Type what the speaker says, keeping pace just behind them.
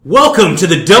Welcome to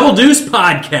the Double Deuce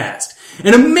Podcast,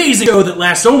 an amazing show that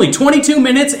lasts only 22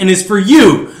 minutes and is for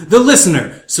you, the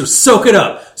listener, so soak it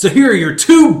up. So here are your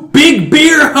two big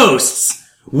beer hosts,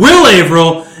 Will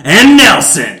Averill and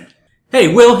Nelson.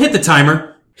 Hey, Will, hit the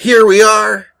timer. Here we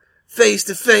are, face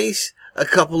to face, a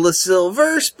couple of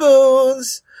silver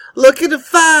spoons, looking to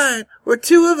find we're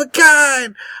two of a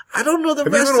kind. I don't know the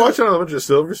Have rest you been watching a bunch of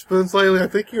Silver Spoons lately? I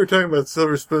think you were talking about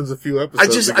Silver Spoons a few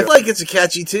episodes ago. I feel like it's a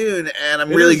catchy tune, and I'm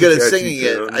really good at singing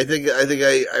it. I think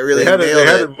I really nailed it. They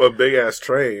had a big ass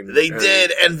train. They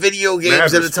did, and video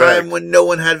games at a time when no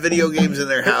one had video games in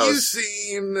their house. Have you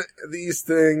seen these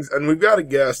things? And we've got a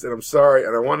guest, and I'm sorry,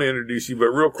 and I want to introduce you, but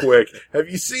real quick, have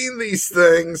you seen these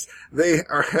things? They're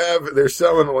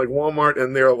selling at like Walmart,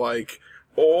 and they're like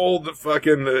old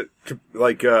fucking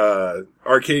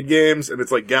arcade games, and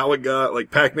it's like Galaga, like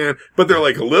Pac-Man, but they're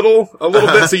like a little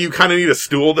bit, so you kind of need a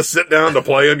stool to sit down to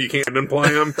play them. You can't even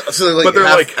play them. So but they're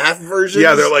half versions?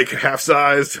 Yeah, they're like half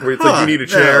sized, where it's like you need a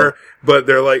chair, but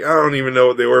they're like, I don't even know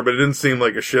what they were, but it didn't seem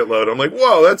like a shitload. I'm like,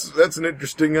 whoa, that's an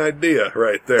interesting idea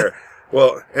right there.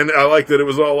 Well, and I like that it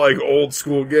was all like old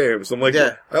school games. I'm like,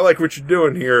 yeah. I like what you're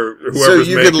doing here. So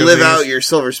you could live out your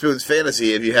Silver Spoons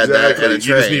fantasy if you had that and a train. You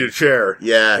just need a chair.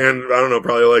 Yeah. And I don't know,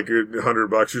 probably like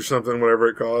 $100 or something, whatever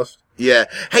it costs. Yeah.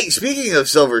 Hey, speaking of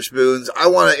Silver Spoons, I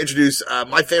want to introduce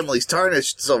my family's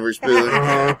tarnished Silver Spoon.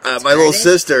 My little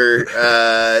sister,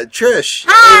 Trish.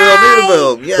 Hi!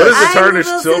 Boom. Yeah. What is a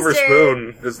tarnished Silver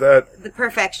Spoon? Is that the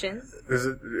perfection? Is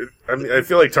it? I mean, I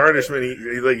feel like tarnishment.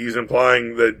 He's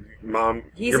implying that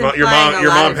your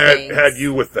mom had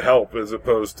you with the help as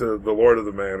opposed to the Lord of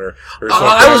the Manor or something.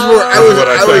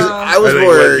 I was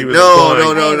more.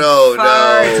 No.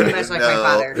 Far too much like my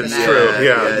father. It's true.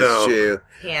 Yeah, it's true.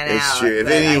 It's true. If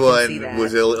anyone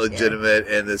was illegitimate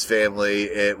in this family,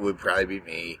 it would probably be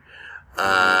me.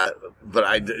 But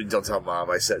I don't tell Mom.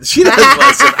 I said she doesn't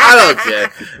listen. I don't care.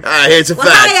 It's a fact.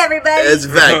 Hi, everybody. It's a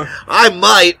fact.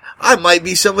 I might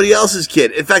be somebody else's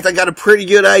kid. In fact, I got a pretty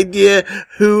good idea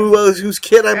whose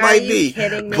kid I might be.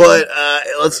 Kidding me? But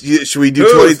should we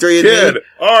do 23 and kid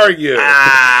are you?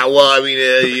 Well, I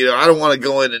mean, I don't want to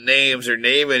go into names or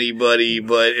name anybody.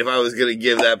 But if I was going to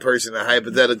give that person a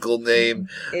hypothetical name,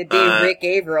 it'd be Rick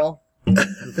Averill.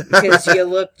 Because you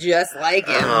look just like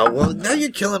him. Well, now you're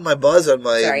killing my buzz on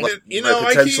my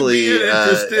potentially I keep being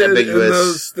interested ambiguous. in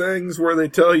those things where they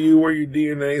tell you where your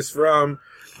DNA's from.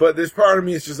 But there's part of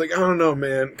me that's just like, I don't know,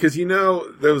 man. Because,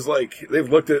 those, they've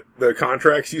looked at the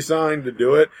contracts you signed to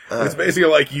do it. It's basically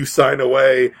like you sign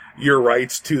away your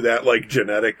rights to that,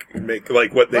 genetic, they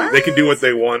can do what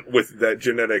they want with that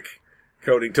genetic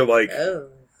coding to,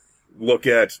 look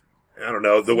at, I don't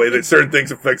know, the way that certain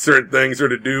things affect certain things or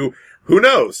to do. Who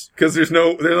knows? Because there's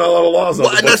not a lot of laws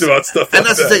on the books about stuff like that. And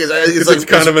that's the thing. It's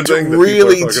kind of a thing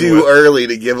really too early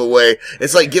to give away.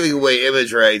 It's like giving away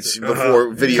image rights before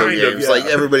video games. Like,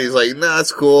 everybody's like, nah,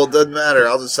 it's cool. It doesn't matter.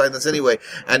 I'll just sign this anyway.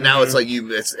 And now it's like you're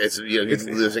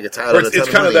losing a title. It's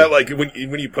kind of that,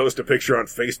 when you post a picture on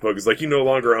Facebook, it's like you no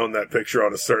longer own that picture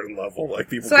on a certain level. Like,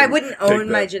 people. So I wouldn't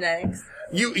own my genetics.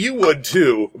 You would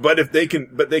too, but they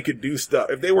could do stuff.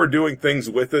 If they were doing things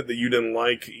with it that you didn't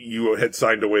like, you had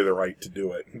signed away the right to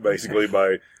do it, basically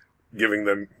by giving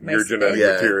them your genetic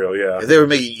material. Yeah, if they were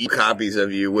making copies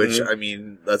of you, which I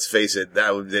mean, let's face it,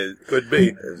 that would could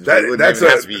be. That's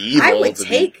have to be evil. I would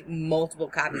take multiple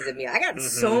copies of me. I got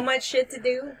so much shit to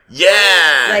do.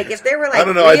 Yeah, like if there were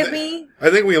three of me, I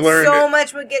think we learned so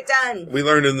much would get done. We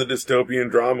learned in the dystopian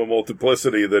drama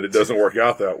Multiplicity that it doesn't work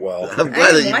out that well. I'm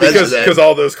glad that you mentioned that because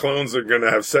all those clones are going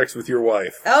to have sex with your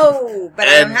wife. Oh, but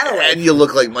I don't have a wife. And you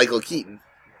look like Michael Keaton.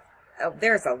 Oh,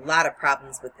 there's a lot of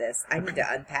problems with this. I need to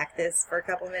unpack this for a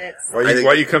couple minutes. Why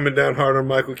are you coming down hard on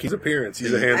Michael Keaton's appearance?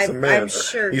 He's a handsome man. I'm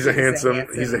sure he's a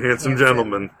handsome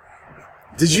gentleman.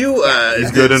 Did you, he's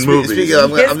good in movies. Speaking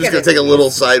of, I'm just going to take a little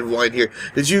side wind here.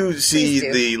 Did you see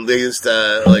the latest,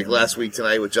 last week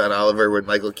tonight with John Oliver when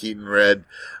Michael Keaton read,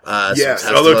 yes,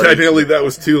 although technically that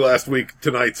was 2 last week,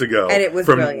 tonight's ago. And it was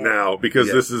from brilliant. Now,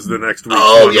 because this is the next week.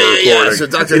 Yeah. So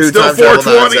Doctor Who, it's still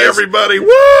 420, everybody.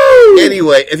 Woo!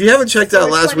 Anyway, if you haven't checked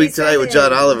out Last Week Tonight with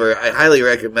John Oliver, I highly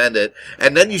recommend it.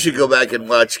 And then you should go back and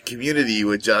watch Community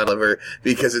with John Oliver,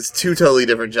 because it's 2 totally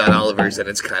different John Olivers, and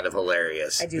it's kind of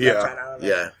hilarious. I do love John Oliver.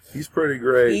 Yeah. He's pretty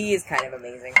great. He is kind of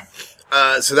amazing.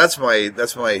 So that's my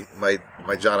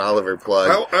John Oliver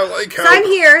plug. I like how... So I'm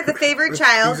here, the favorite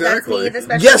child. Exactly. That's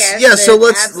me, the special guest. Yes, so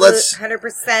let's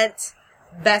 100%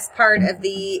 best part of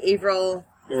the Averill.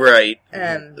 Right.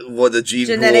 The gene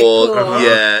genetic pool. pool.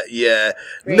 Yeah.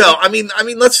 Right. No, I mean,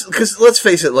 let's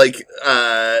face it,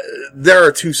 there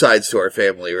are 2 sides to our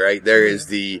family, right? There is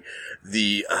the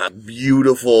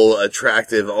beautiful,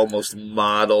 attractive, almost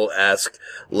model-esque,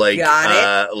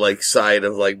 like side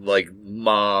of like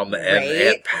mom and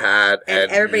Aunt Pat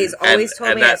and everybody's always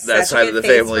told me that side of the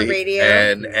family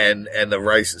and the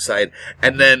Rice side,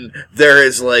 and then there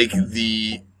is like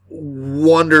the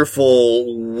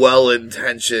wonderful,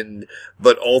 well-intentioned,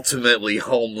 but ultimately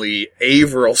homely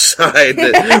Averill side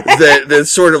that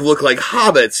sort of look like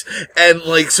hobbits, and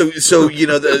like so you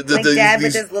know like Dad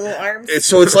with his little arms.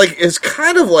 So it's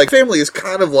kind of like family is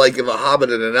kind of like if a hobbit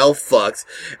and an elf fucked,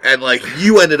 and like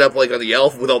you ended up like on the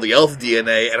elf with all the elf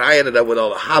DNA, and I ended up with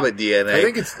all the hobbit DNA. I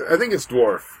think it's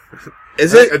dwarf.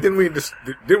 Is it? Didn't we just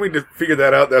figure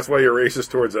that out? That's why you're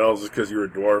racist towards elves, is because you're a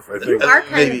dwarf. I think you are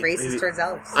kind of racist towards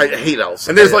elves. I hate elves,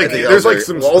 and there's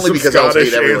some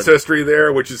Scottish ancestry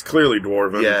there, which is clearly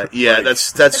dwarven. Yeah,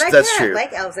 that's true. I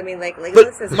like elves. I mean, like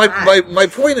but my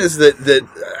point is that,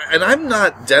 and I'm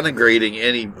not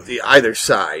denigrating either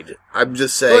side. I'm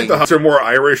just saying, I feel like the Huns are more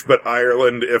Irish, but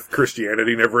Ireland if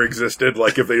Christianity never existed.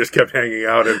 Like if they just kept hanging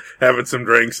out and having some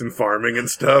drinks and farming and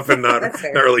stuff, and not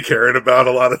really caring about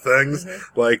a lot of things.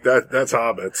 Mm-hmm. Like that's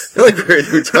hobbits. Like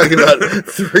we're talking about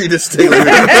three distinct, like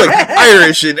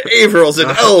Irish and Averills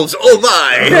and elves. Oh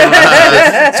my!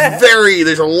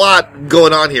 There's a lot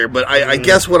going on here. But I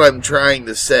guess what I'm trying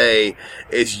to say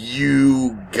is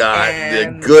you got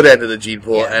the good end of the gene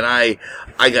pool, and I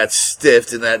got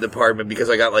stiffed in that department because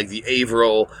I got like the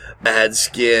Averill bad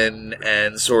skin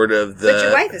and sort of the. But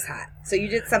your wife is hot, so you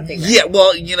did something. Right. Yeah,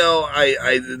 well, you know,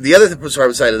 I the other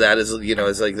side of that is, you know,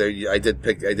 is like I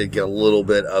did get a little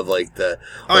bit of like the.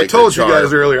 I told you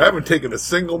guys earlier, I haven't taken a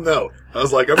single note. I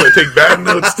was like, I'm going to take bad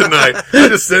notes tonight. I'm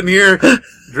just sitting here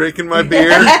drinking my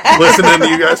beer, listening to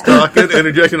you guys talking,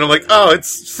 interjecting. I'm like, oh,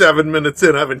 it's 7 minutes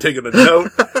in. I haven't taken a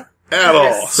note. At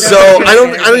all. So I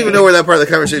don't even know where that part of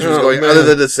the conversation was going, other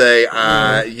than to say,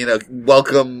 you know,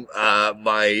 welcome,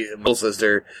 my little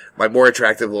sister, my more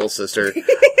attractive little sister,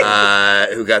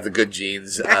 who got the good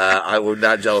genes. I'm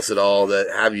not jealous at all to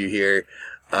have you here.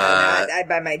 I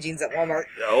buy my jeans at Walmart.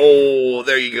 Oh,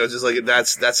 there you go. Just like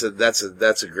that's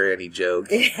a granny joke.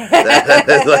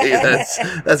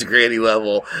 That's granny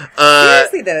level.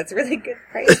 Seriously though, it's a really good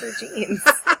price for jeans.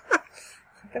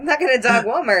 I'm not going to dog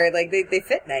Walmart. Like, they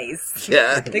fit nice.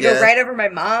 Yeah. They go right over my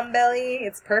mom belly.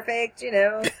 It's perfect, you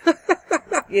know.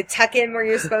 You tuck in where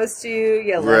you're supposed to.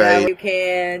 You let out where you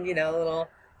can. You know, a little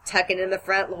tucking in the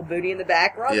front, little booty in the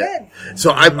back. We're all good.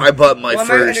 So I bought my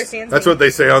Walmart first. That's what they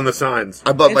say on the signs.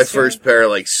 I bought my first pair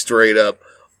of, like, straight up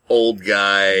old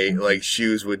guy, like,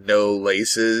 shoes with no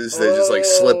laces. They're just, like,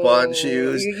 slip-on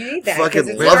shoes. You need that. Fucking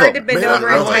it's love hard them. to bend over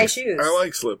and tie shoes. I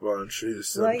like slip-on shoes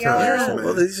sometimes.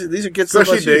 Well, these are good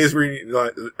especially days where you,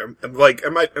 like,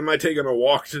 am I taking a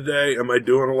walk today? Am I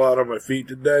doing a lot on my feet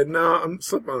today? No, I'm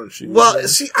slip-on shoes. Well,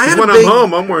 see, when I'm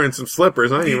home, I'm wearing some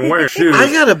slippers. I ain't even wearing shoes.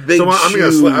 I got a big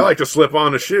shoe. I like to slip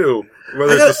on a shoe.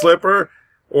 Whether it's a slipper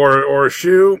or a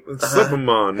shoe, slip them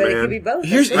on, but man. It could be both.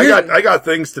 I got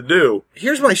things to do.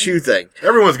 Here's my shoe thing.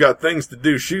 Everyone's got things to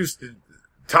do. Shoes,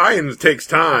 tying takes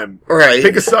time. Right.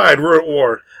 Pick a side. We're at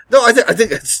war. No, I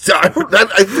think it's time.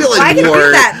 I feel like I can war.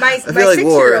 do that. My like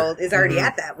 6-year-old is already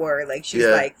at that war. Like she's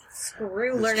like,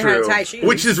 screw learning how to tie shoes.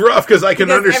 Which is rough because I can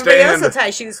understand. Everybody else will tie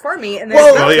shoes for me. And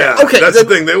okay. That's the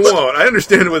thing. They won't. I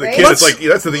understand it with a kid. It's like,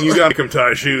 that's the thing. You got to come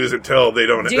tie shoes until they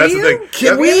don't. That's the thing.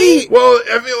 Can we? Well,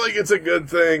 I feel like it's a good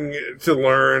thing to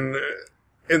learn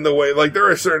in the way, like,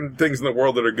 there are certain things in the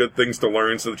world that are good things to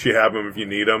learn so that you have them if you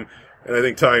need them. And I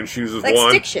think tying shoes is like one.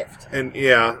 Stick shift. And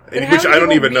which I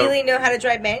don't even really know how to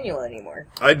drive manual anymore.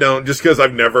 I don't, just because my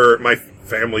parents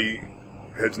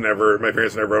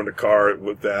never owned a car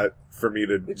with that for me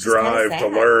to drive to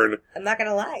learn. I'm not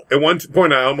gonna lie. At one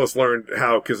point, I almost learned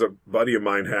how because a buddy of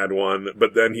mine had one,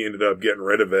 but then he ended up getting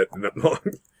rid of it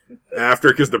after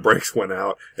because the brakes went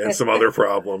out and some other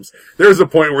problems. There was a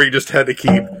point where he just had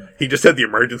the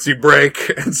emergency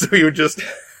brake, and so he would just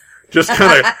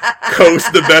kind of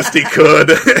coast the best he could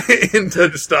into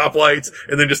the stoplights,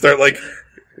 and then just start like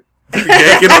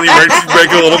yanking on the emergency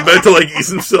brake a little bit to like ease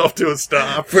himself to a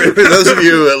stop. For those of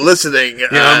you listening,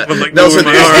 like Nelson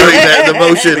is doing the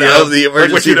motion of the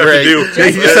emergency brake.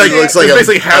 He just looks like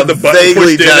basically have the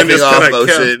vaguely jacking off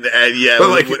motion, and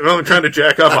but like I'm trying to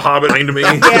jack off a hobbit behind me.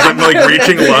 I'm like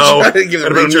reaching low, and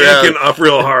I'm yanking up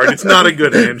real hard. It's not a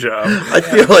good hand job. I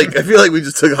feel like we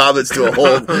just took hobbits to a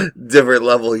whole different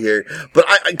level here. But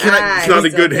it's not a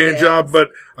good hand job,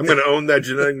 but I'm going to own that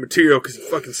genetic material because you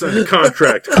fucking signed a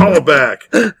contract. Call it back.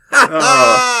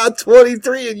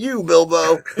 23 and you,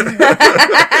 Bilbo.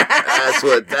 That's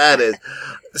what that is.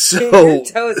 So your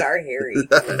toes are hairy.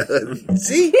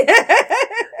 See?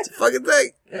 It's a fucking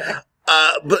thing.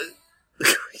 But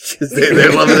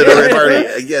They're loving the North party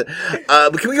again.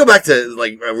 But can we go back to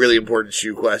like a really important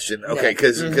shoe question? Okay,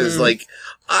 because like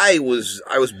I was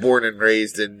born and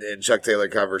raised in Chuck Taylor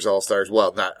Converse All Stars.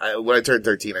 Well, when I turned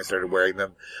 13, I started wearing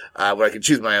them when I could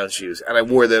choose my own shoes, and I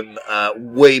wore them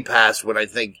way past when I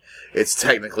think it's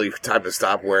technically time to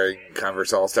stop wearing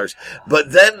Converse All Stars.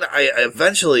 But then I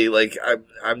eventually, like,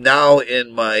 I'm now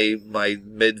in my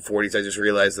mid 40s. I just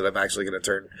realized that I'm actually going to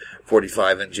turn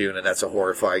 45 in June, and that's a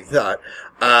horrifying thought.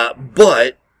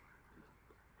 But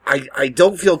I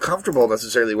don't feel comfortable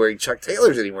necessarily wearing Chuck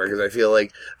Taylors anymore because I feel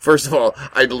like, first of all,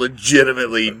 I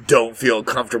legitimately don't feel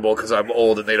comfortable because I'm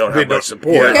old and they don't have much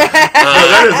support. Yeah.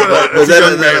 That's a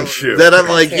young man's shoe. Then I'm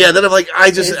like,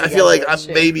 I feel like I'm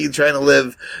maybe trying to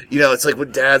live, it's like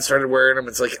when Dad started wearing them,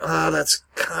 it's like, that's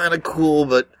kind of cool,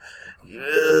 but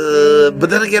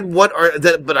then again,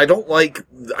 but I don't like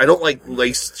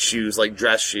lace shoes, like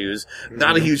dress shoes.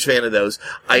 Not a huge fan of those.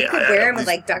 You could wear them with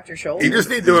like Dr. Scholl's. You just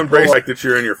need to embrace like that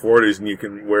you're in your 40s and you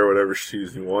can wear whatever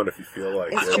shoes you want if you feel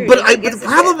like it. But the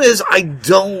problem is I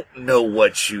don't know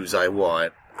what shoes I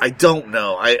want. I don't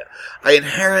know. I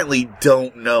inherently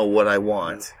don't know what I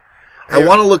want. I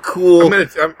want to look cool.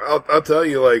 I'll tell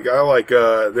you, like,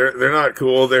 they're not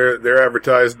cool. They're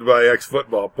advertised by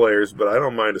ex-football players, but I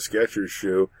don't mind a Skechers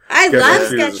shoe. I love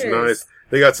Skechers. Is nice.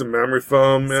 They got some memory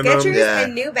foam in them. Skechers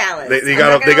and New Balance. They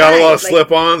got a lot of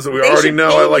slip-ons, and we already know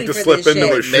I like to slip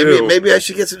into a shoe. Maybe I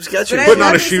should get some Skechers. Putting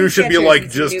on a shoe should be like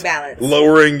just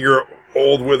lowering your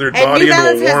old withered body into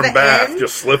a warm bath,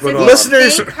 just slipping on.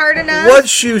 Listeners, what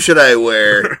shoe should I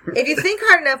wear? If you think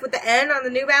hard enough with the N on the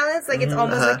New Balance, like it's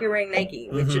almost like you're wearing Nike,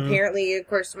 which apparently, of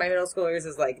course, to my middle schoolers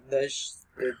is like the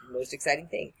most exciting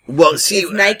thing. Well, see,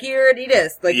 it's Nike or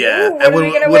Adidas. Like, yeah. And when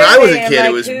I was a kid,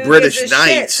 it was British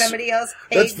Knights. Somebody else.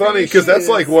 That's funny because that's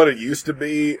like what it used to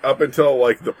be up until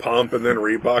like the Pump, and then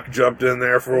Reebok jumped in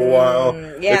there for a while.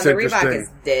 Yeah, the Reebok is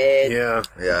dead.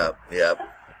 Yeah.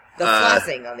 The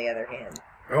flossing, on the other hand.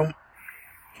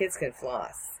 Kids can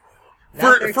floss.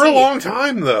 For a long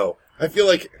time, though. I feel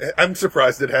like I'm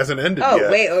surprised it hasn't ended yet.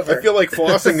 Way over. I feel like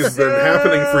flossing has been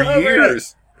happening for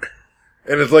years.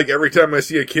 And it's like every time I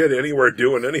see a kid anywhere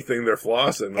doing anything, they're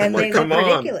flossing. I'm like, come on.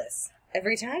 Ridiculous.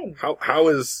 Every time. How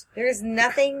is... There is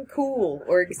nothing cool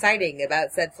or exciting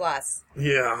about said floss.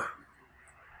 Yeah.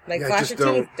 Like, floss your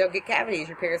teeth. Don't get cavities.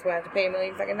 Your parents will have to pay $1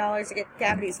 million to get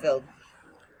cavities filled.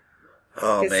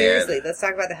 Oh, man. Seriously, let's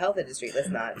talk about the health industry. Let's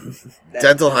not.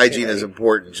 Dental hygiene is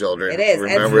important, children. It is.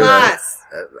 Remember and floss.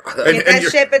 Get that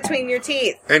shit between your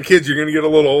teeth. And kids, you're going to get a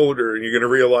little older, and you're going to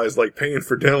realize, like, paying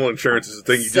for dental insurance is a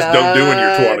thing you just don't do in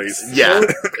your 20s.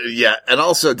 Yeah. And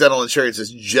also, dental insurance is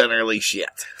generally shit.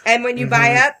 And when you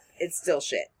buy up, it's still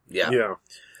shit. Yeah.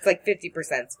 It's like 50%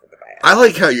 for the buyout. I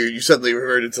like how you suddenly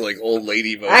reverted to like old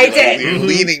lady mode. I did. You're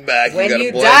leaning back. When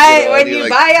you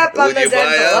buy up on the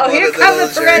dental. Here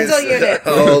comes the parental unit.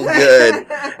 Oh, good.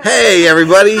 Hey,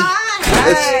 everybody.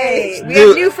 Hi. We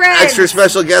have new friends. Extra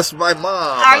special guest, my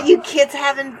mom. Are you kids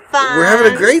having fun? We're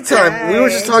having a great time. Hi. We were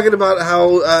just talking about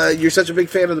how you're such a big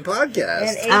fan of the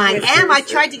podcast. I am. I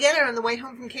tried to get her on the way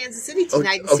home from Kansas City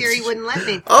tonight, and Siri wouldn't let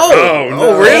me.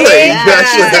 Oh, really? Yeah.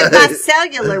 She said my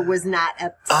cellular was not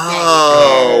up to date.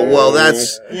 Oh, well,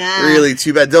 that's really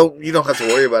too bad. You don't have to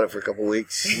worry about it for a couple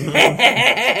weeks. What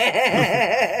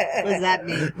does that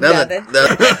mean? Nothing.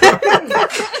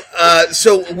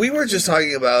 So we were just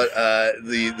talking about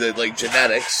the like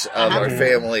genetics of our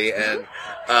family and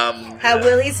how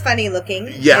Willie's funny looking.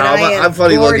 Yeah, I'm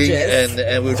funny gorgeous. looking,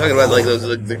 and we were talking about like those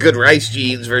the good rice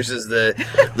genes versus the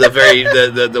very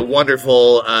the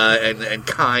wonderful and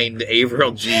kind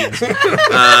Averill genes.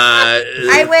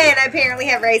 I win. I apparently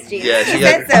have rice genes. Yeah, she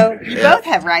said so. You both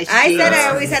have rice genes. I said I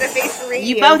always had a face for radio.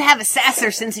 You both have a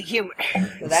sasser sense of humor.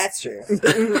 Well, that's true.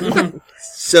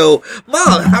 So,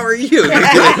 Mom, how are you?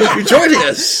 You're joining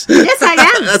us. Yes, I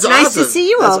am. That's nice awesome. to see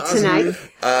you all tonight.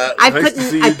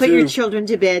 I put your children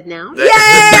to bed now.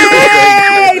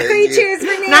 Yay! 3 cheers for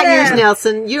Nana. Not yours,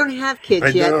 Nelson. You don't have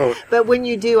kids yet. Don't. But when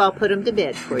you do, I'll put them to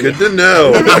bed for you. Good to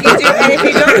know. And if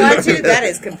you don't want to, that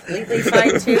is completely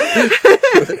fine too.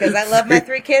 Because I love my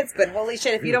 3 kids, but holy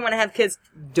shit, if you don't want to have kids,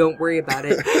 don't worry about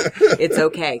it. It's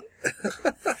okay.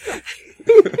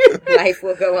 Life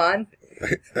will go on.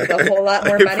 With a whole lot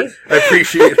more money. I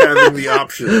appreciate having the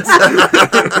options.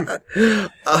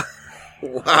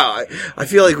 Wow, I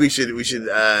feel like I should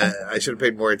have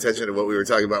paid more attention to what we were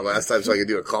talking about last time so I could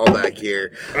do a callback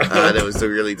here. That was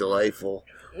really delightful.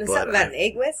 There's something about an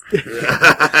egg whisk. Maybe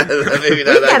We've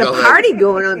not got a alcohol. party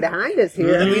going on behind us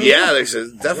here. Yeah, there's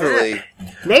definitely.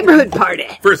 Neighborhood party.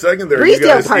 For a second there, Freestyle you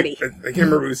guys, party. I can't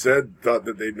remember who thought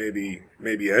that they'd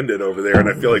maybe end it over there, and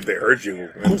I feel like they heard you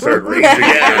and started raging.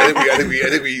 Yeah, I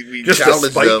think we Just to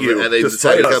challenged spite them, you. and they To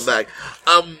decided to spite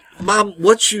come back. Mom,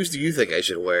 what shoes do you think I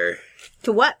should wear?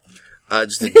 To what?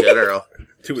 Just in general.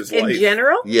 To his In life.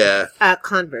 general? Yeah.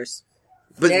 Converse.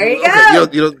 But, There you okay, go.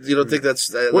 You don't think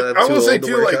that's Well, I'm I too will say, old to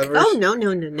too, wear like- Converse? Oh, no.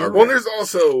 Well,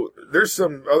 there's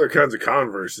some other kinds of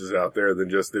Converses out there than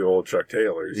just the old Chuck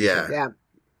Taylors. Yeah. Yeah.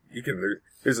 You can.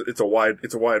 It's a wide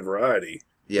variety.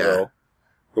 Yeah. You know?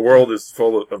 The world is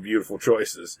full of beautiful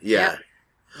choices. Yeah.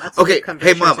 Lots of Okay, good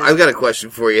Converse hey Mom, choices. I've got a question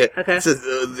for you. Okay.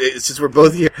 Since we're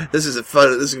both here, this is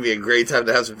gonna be a great time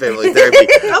to have some family therapy.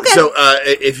 Okay. So,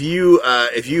 if you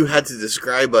had to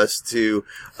describe us to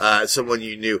someone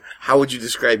you knew, how would you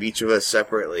describe each of us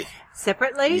separately?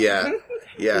 Separately? Yeah.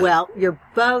 Yeah. Well, you're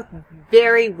both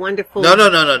very wonderful. No. No,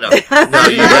 you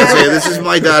guys say, this is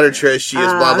my daughter Trish. She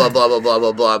is blah, blah, blah, blah, blah,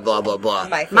 blah, blah, blah, blah, blah.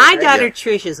 My daughter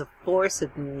Trish is a force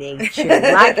of nature,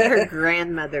 like her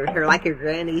grandmother, like her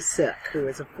Granny Sook, who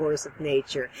is a force of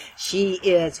nature. She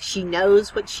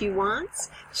knows what she wants.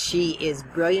 She is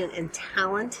brilliant and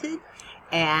talented.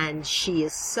 And she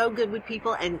is so good with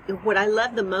people. And what I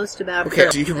love the most about Okay,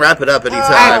 her... so you can wrap it up anytime.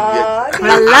 What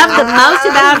I love the most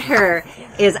about her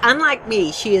is, unlike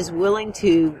me, she is willing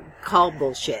to call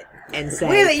bullshit and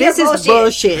say, Really, this you're is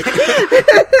bullshit.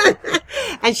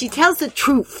 And she tells the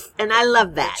truth, and I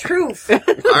love that. Truth. All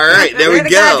right, there Wear we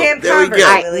the goddamn go. There we Converse, go.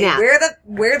 Right, Lily. now.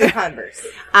 Wear the Converse.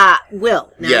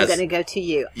 Will, now Yes. I'm going to go to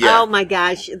you. Yeah. Oh my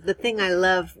gosh, the thing I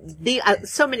love,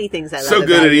 so many things I love So about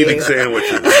good at you. eating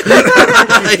sandwiches.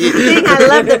 The thing I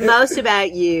love the most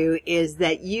about you is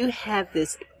that you have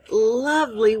this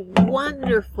lovely,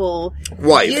 wonderful,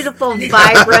 Wife. beautiful,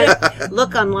 vibrant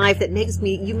look on life that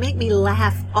you make me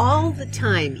laugh all the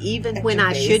time, even when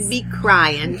I should be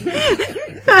crying.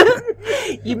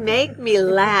 You make me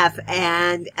laugh,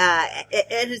 and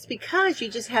it's because you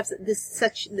just have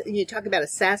you talk about a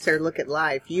Sasser look at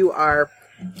life. You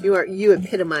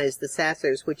epitomize the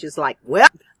Sassers, which is like, well,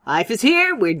 life is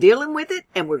here, we're dealing with it,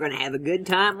 and we're going to have a good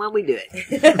time while we do it.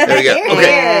 There we go.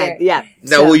 Okay. And, yeah.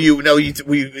 Now,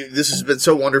 this has been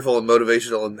so wonderful and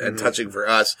motivational and touching for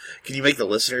us. Can you make the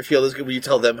listener feel this good? Will you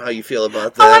tell them how you feel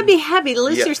about them? Oh, I'd be happy.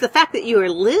 Listeners, the fact that you are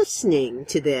listening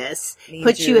to this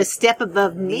puts you a step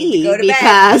above me go to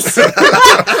because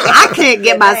I can't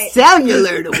get my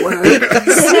cellular to work.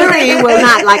 Siri will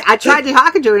not. Like, I tried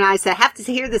talking to her and I said, I have to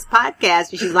hear this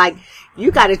podcast. And she's like, you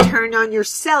got to turn on your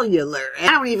cellular. And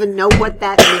I don't even know what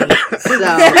that means. So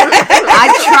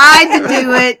I tried to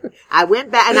do it. I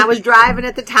went back and I was driving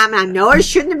at the time. And I know I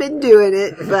shouldn't have been doing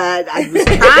it, but I was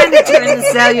trying to turn the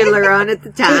cellular on at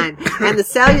the time. And the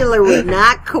cellular would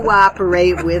not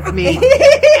cooperate with me.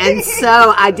 And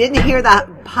so I didn't hear the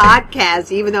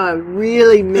podcast, even though I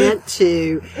really meant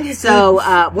to. So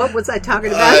what was I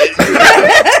talking about?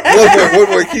 One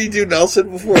more. Can you do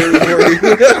Nelson before you...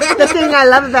 The thing I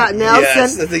love about Nelson.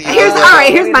 Yes, the thing you here's love.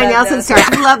 here's my We love Nelson story.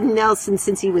 I loved Nelson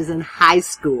since he was in high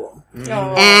school.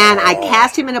 And I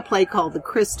cast him in a play called The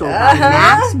Crystal by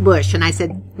Max Bush. And I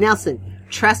said, Nelson,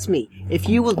 trust me, if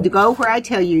you will go where I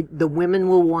tell you, the women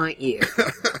will want you.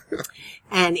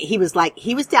 And he was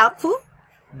doubtful.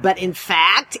 But in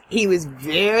fact, he was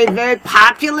very, very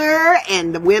popular,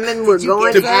 and the women were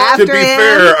going after him. To be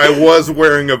fair, I was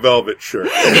wearing a velvet shirt.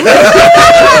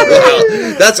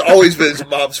 That's always been his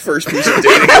mom's first piece of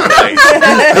dating advice.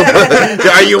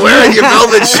 Are you wearing your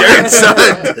velvet shirt, son?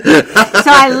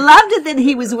 So I loved it that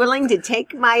he was willing to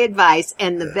take my advice,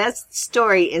 and the best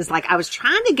story is, like, I was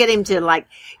trying to get him to, like,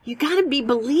 you gotta be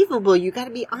believable, you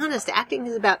gotta be honest. Acting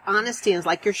is about honesty, and it's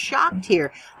like, you're shocked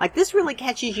here. Like, this really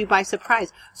catches you by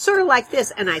surprise. Sort of like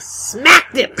this, and I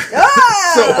smacked him. So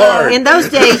hard. In those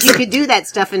days, you could do that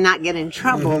stuff and not get in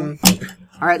trouble.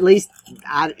 Or at least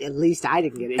I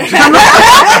didn't get in trouble.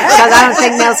 Because I don't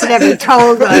think Nelson ever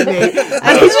told on me.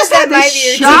 And he just had this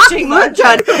shocked look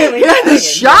on him. He had this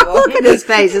shocked look in his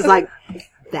face. It's like,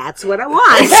 that's what I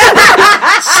want.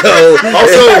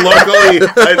 Also, luckily,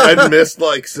 I missed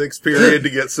like 6th period to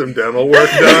get some dental work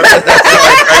done. So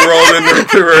I rolled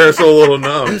into rehearsal a little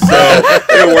numb. So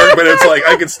it worked, but it's like,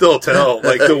 I can still tell,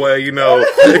 like the way,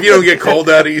 if you don't get cold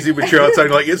that easy, but you're outside,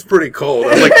 you're like, it's pretty cold.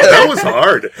 I'm like, that was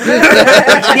hard.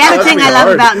 The other thing I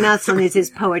love about Nelson is his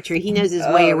poetry. He knows his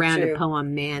way around a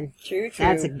poem, man. True.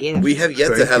 That's a gift. We have yet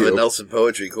to Thank have a you. Nelson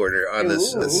Poetry Corner on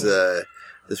this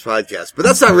podcast, but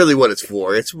that's not really what it's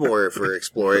for. It's more for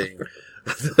exploring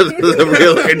the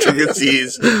real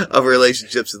intricacies of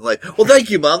relationships in life. Well, thank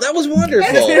you, Mom. That was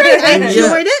wonderful. That was great. I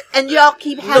enjoyed it, and y'all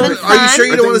keep having fun. Are you sure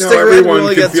you don't want to stick around? We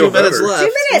only got 2 minutes left.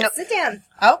 2 minutes. Sit down.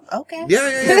 Oh, okay.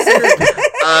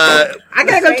 Yeah. I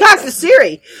gotta go talk to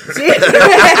Siri.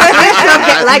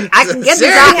 I can get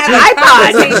Siri, this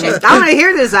iPod. I want to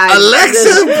hear this iPod.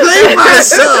 Alexa, play my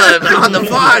son on the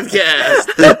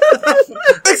podcast.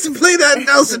 Alexa, play that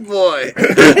Nelson boy.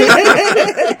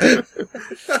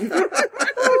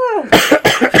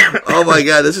 Oh my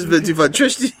God, this has been too fun.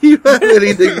 Trish, do you have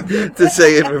anything to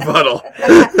say in rebuttal?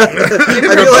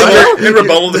 In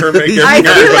rebuttal to her makeup. I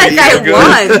feel like I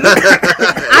won.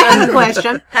 I have a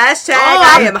question. Hashtag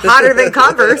I am hotter than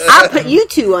Converse. I'll put you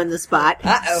two on the spot.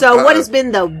 Uh-oh. So what has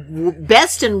been the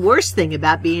best and worst thing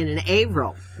about being an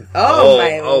Averill? Oh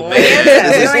man. We only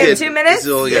have 2 minutes? This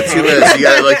is only got 2 minutes. You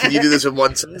got can you do this in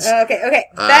one sentence? Okay.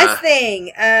 Best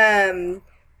thing. An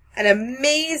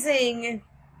amazing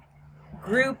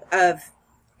group of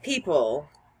people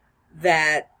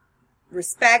that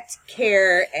respect,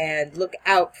 care, and look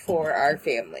out for our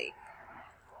family.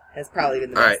 Has probably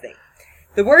been the best thing.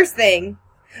 The worst thing,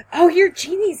 you're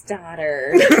Jeannie's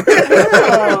daughter.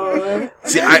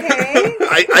 See, okay.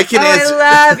 I can answer.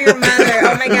 I love your mother.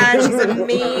 Oh my God, she's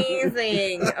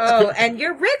amazing. Oh, and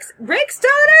you're Rick's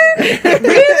daughter?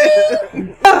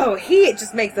 Really? Oh, he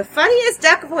just makes the funniest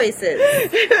duck voices.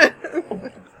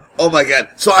 Oh my God!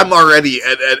 So I'm already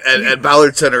at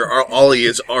Ballard Center. Ollie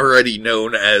is already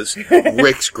known as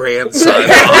Rick's grandson, and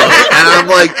I'm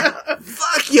like,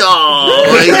 "Fuck y'all!"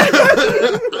 Like,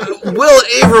 Will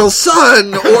Averill's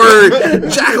son or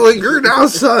Jacqueline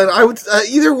Gurnow's son. I would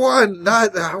either one.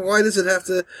 Not why does it have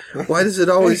to? Why does it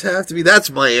always have to be?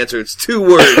 That's my answer. It's 2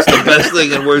 words. The best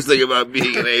thing and worst thing about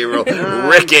being an Averill,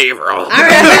 Rick Averill.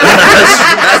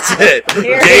 That's it.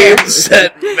 Game,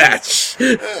 set, match.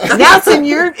 Now it's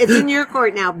in your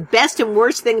court now. Best and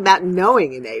worst thing about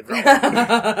knowing an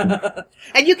Averill.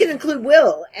 And you can include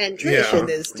Will and Trish in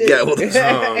this, too. Yeah, well,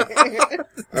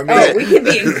 we can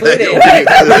be included.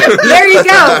 There you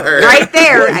go. Right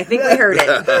there. I think we heard it.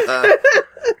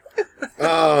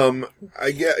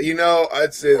 I get,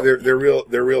 I'd say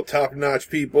they're real top-notch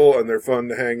people, and they're fun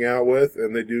to hang out with,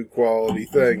 and they do quality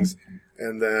things.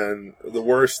 And then the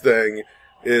worst thing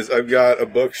is I've got a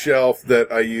bookshelf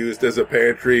that I used as a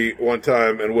pantry one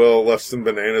time, and Will left some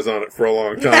bananas on it for a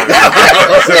long time. So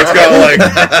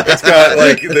it's got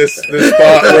this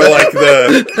spot where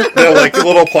the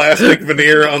little plastic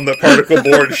veneer on the particle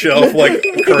board shelf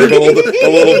curdled a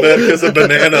little bit because a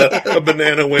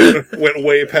banana went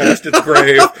way past its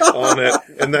grave on it,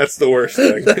 and that's the worst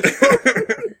thing.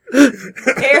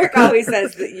 Eric always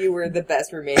says that you were the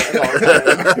best roommate of all time.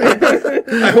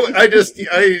 I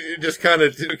just kind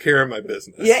of took care of my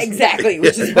business. Yeah, exactly.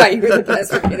 Which is why you were the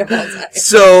best roommate of all time.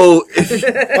 So,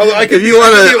 if you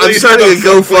want to, I'm starting a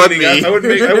GoFundMe. I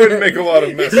wouldn't make a lot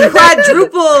of mess.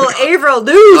 Quadruple Averill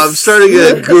news. I'm starting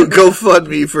a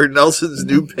GoFundMe for Nelson's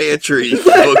new pantry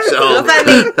bookshelf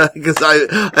because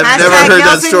I've never heard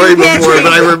that story before,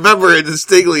 but I remember it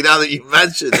distinctly now that you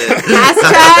mentioned it.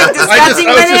 Hashtag discussing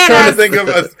bananas. Trying to think of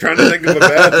a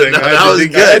bad thing. I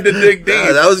had to dig deep.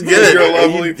 That was good. You're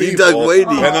lovely people. You dug way deep.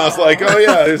 And I was like, oh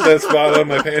yeah, there's that spot on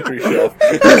my pantry shelf.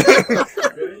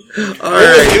 All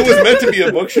right. It was meant to be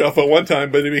a bookshelf at one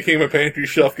time, but it became a pantry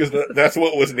shelf because that's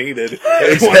what was needed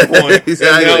at one point. Exactly.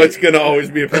 And now it's going to always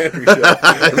be a pantry shelf.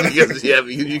 because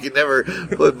you can never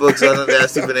put books on a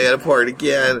nasty banana part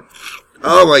again.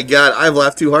 Oh my God, I've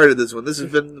laughed too hard at this one. This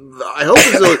has been, I hope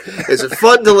it's as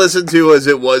fun to listen to as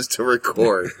it was to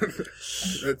record.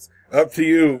 It's up to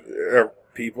you,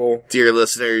 people. Dear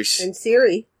listeners. And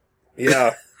Siri.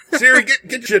 Yeah. Siri,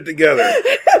 get shit together.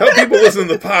 Help people listen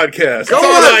to the podcast. Go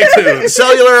on iTunes.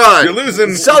 Cellular on. You're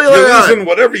losing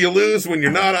whatever you lose when you're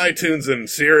not iTunes and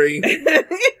Siri.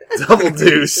 Double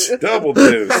deuce. Double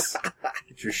deuce.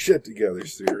 Get your shit together,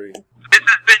 Siri. This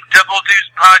has been Double Deuce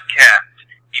Podcast.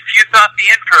 If you thought the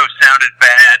intro sounded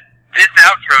bad, this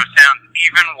outro sounds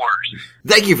even worse.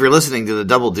 Thank you for listening to the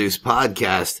Double Deuce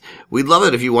Podcast. We'd love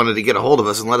it if you wanted to get a hold of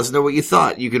us and let us know what you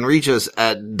thought. You can reach us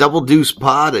at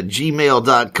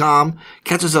doubledeucepod@gmail.com.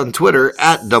 Catch us on Twitter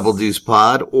at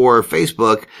doubledeucepod or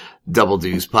Facebook Double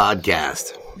Deuce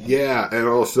Podcast. Yeah, and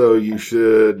also you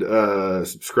should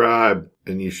subscribe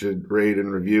and you should rate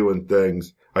and review and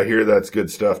things. I hear that's good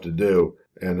stuff to do,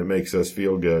 and it makes us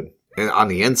feel good. And on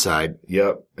the inside.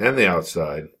 Yep, and the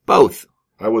outside. Both.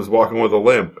 I was walking with a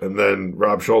limp, and then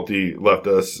Rob Schulte left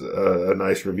us a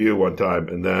nice review one time,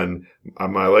 and then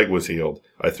my leg was healed.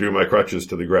 I threw my crutches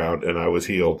to the ground, and I was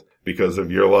healed because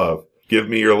of your love. Give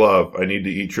me your love. I need to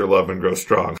eat your love and grow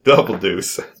strong. Double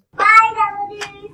deuce.